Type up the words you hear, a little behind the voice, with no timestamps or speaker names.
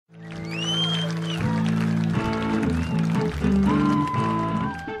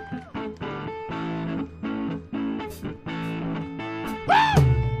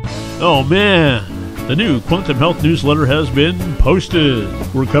Oh man, the new Quantum Health newsletter has been posted.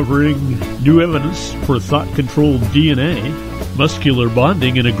 We're covering new evidence for thought-controlled DNA, muscular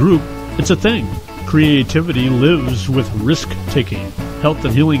bonding in a group. It's a thing. Creativity lives with risk-taking. Health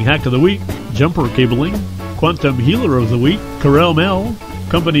and healing hack of the week, jumper cabling. Quantum healer of the week, Carell Mel.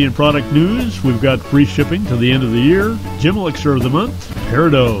 Company and product news, we've got free shipping to the end of the year. Gym elixir of the month,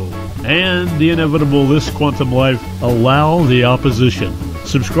 Peridot. And the inevitable This Quantum Life, allow the opposition.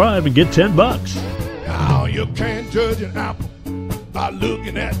 Subscribe and get $10. Now you can't judge an apple by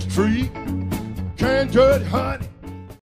looking at the tree. Can't judge honey